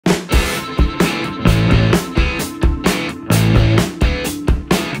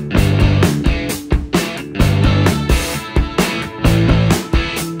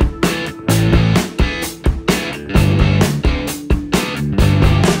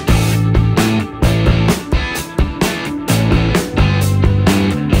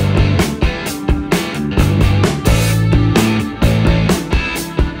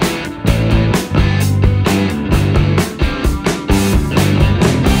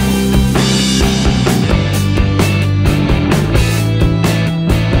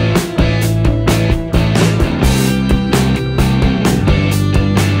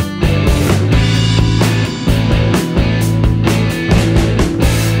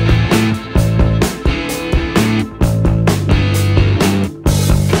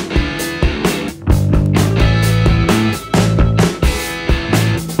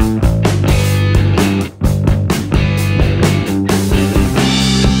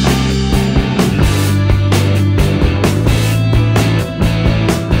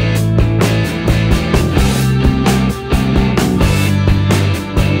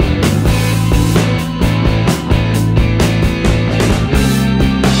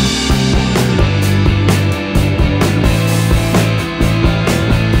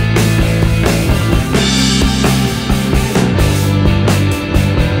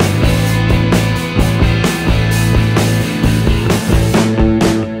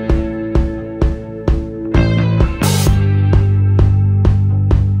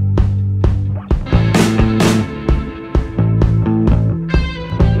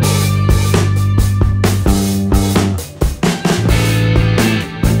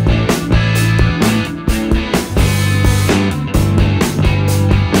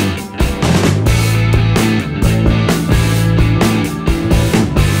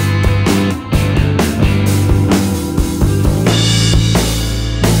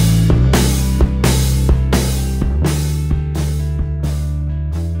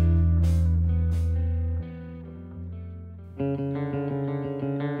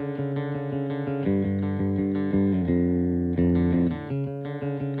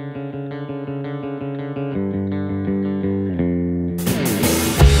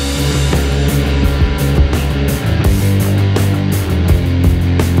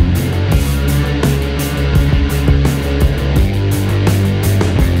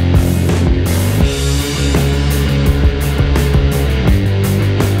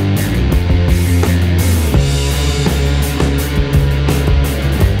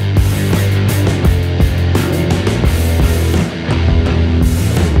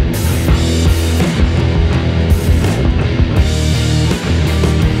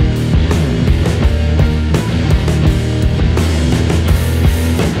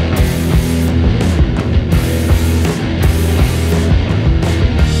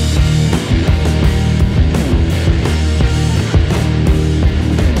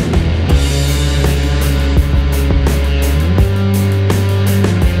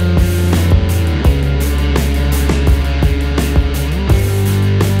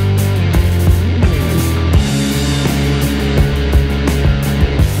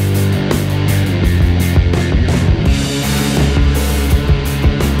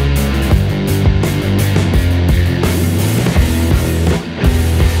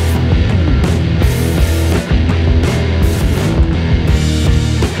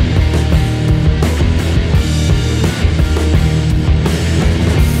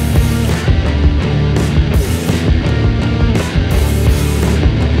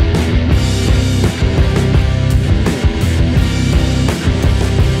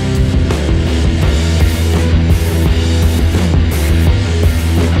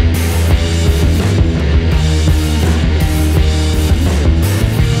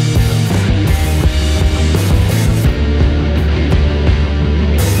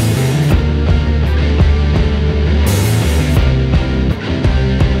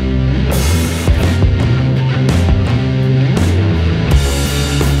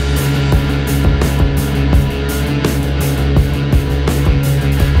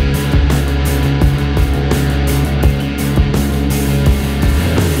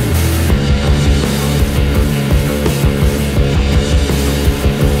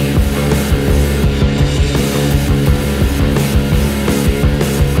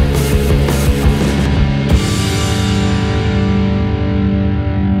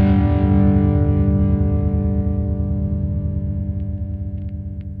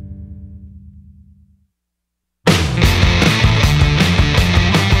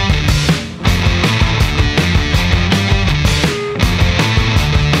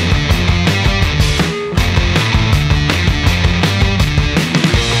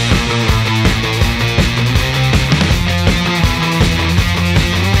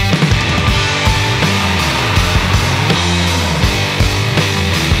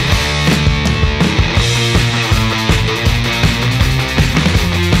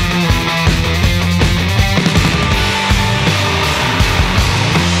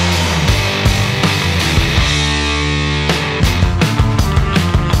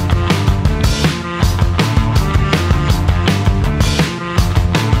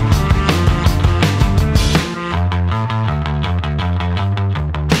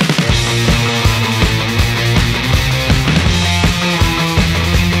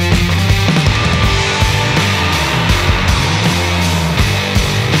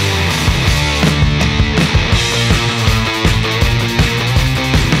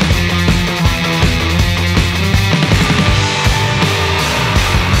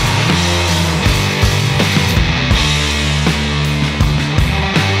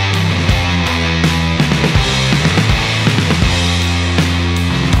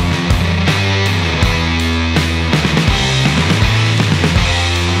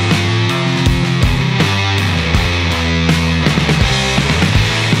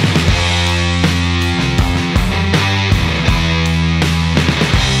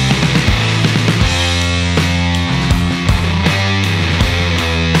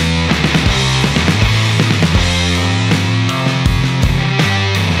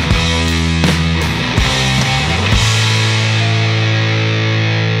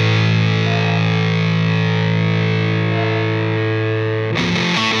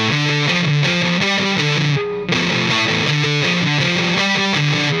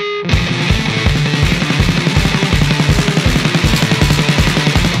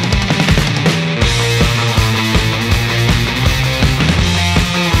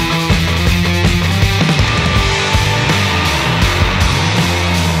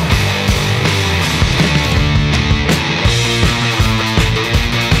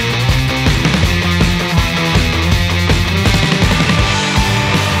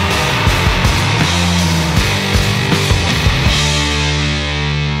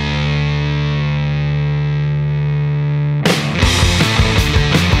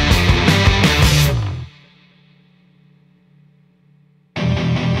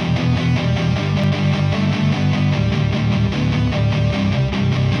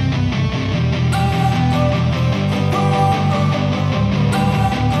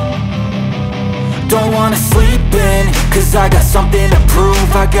cause I got something to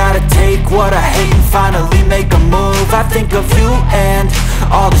prove. I gotta take what I hate and finally make a move. I think of you and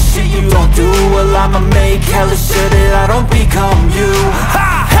all the shit you don't do. Well, I'ma make hella sure that I don't become you.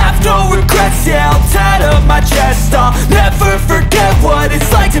 I have no regrets, yeah, I'll tie up my chest. I'll never forget what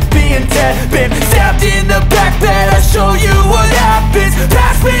it's like to be in debt. Been stabbed in the back bed, I'll show you what happens.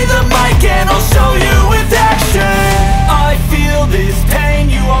 Pass me the mic and I'll show you with action. I feel this pain,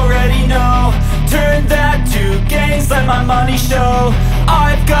 you already know. Turn that to gains, let my money show.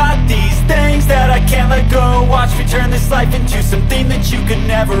 I've got these things that I can't let go. Watch me turn this life into something that you could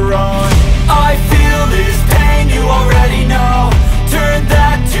never own. I feel this pain, you already know. Turn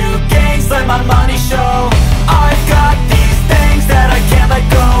that to gains, let my money show. I've got these things that I can't let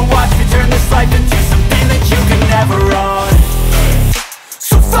go. Watch me turn this life into something that you could never own.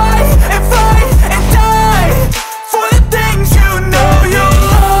 So fight and die for the things you know you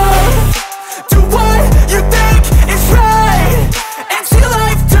love. Do what you think is right and see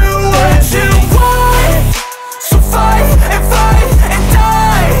life do what you want. So fight and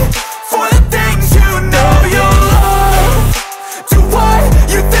die for the things you know you love. Do what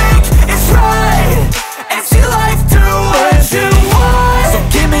you think is right and see life do what you want. So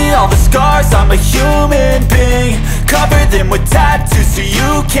give me all the scars, I'm a human being. Cover them with tattoos so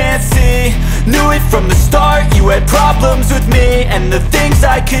you can't see. Knew it from the start, you had problems with me and the things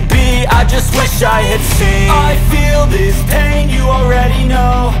I could be, I just wish I had seen. I feel this pain, you already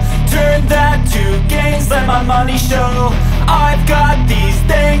know. Turn that to gains, let my money show. I've got these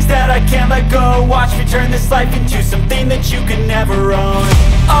things that I can't let go. Watch me turn this life into something that you could never own.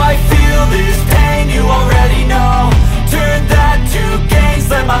 I feel this pain, you already know. Turn that to gains,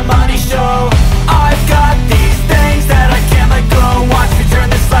 let my money show. I've got these things that I can't let go. Watch me turn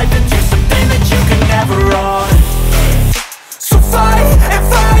this life into something that you could never own. So fight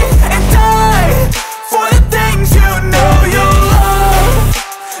and die for the things you know you love.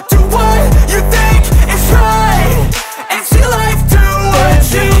 Do what you think is right and see life do what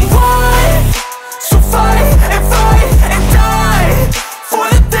you want. So fight and die for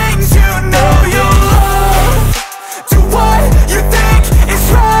the things you know you love. Do what you think is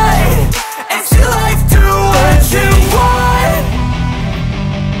right and see life do what you want.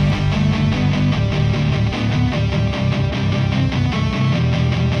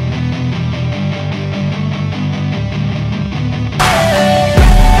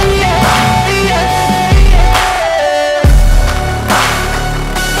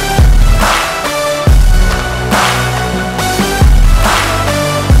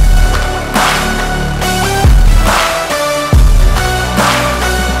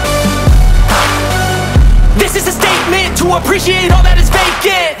 This is a statement to appreciate all that is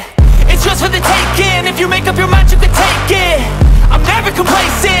vacant. It's just for the taking. If you make up your mind, you can take it. I'm never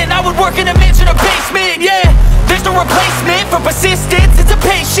complacent, I would work in a mansion or basement, yeah. There's no replacement for persistence, it's a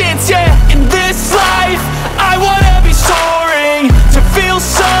patience, yeah. In this life, I wanna be soaring, to feel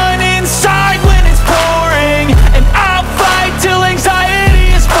sun inside when it's pouring. And I'll fight till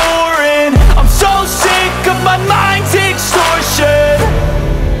anxiety is foreign. I'm so sick of my mind's extortion.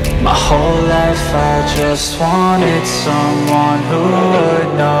 My whole life I just wanted someone who would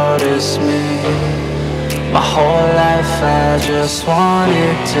notice me. My whole life I just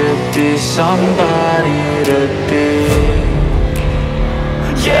wanted to be somebody to be.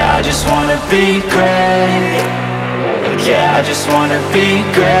 Yeah, I just wanna be great. Yeah, I just wanna be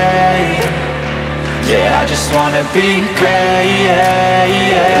great. Yeah, I just wanna be great. Yeah, yeah,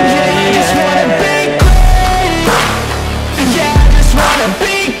 yeah, I just wanna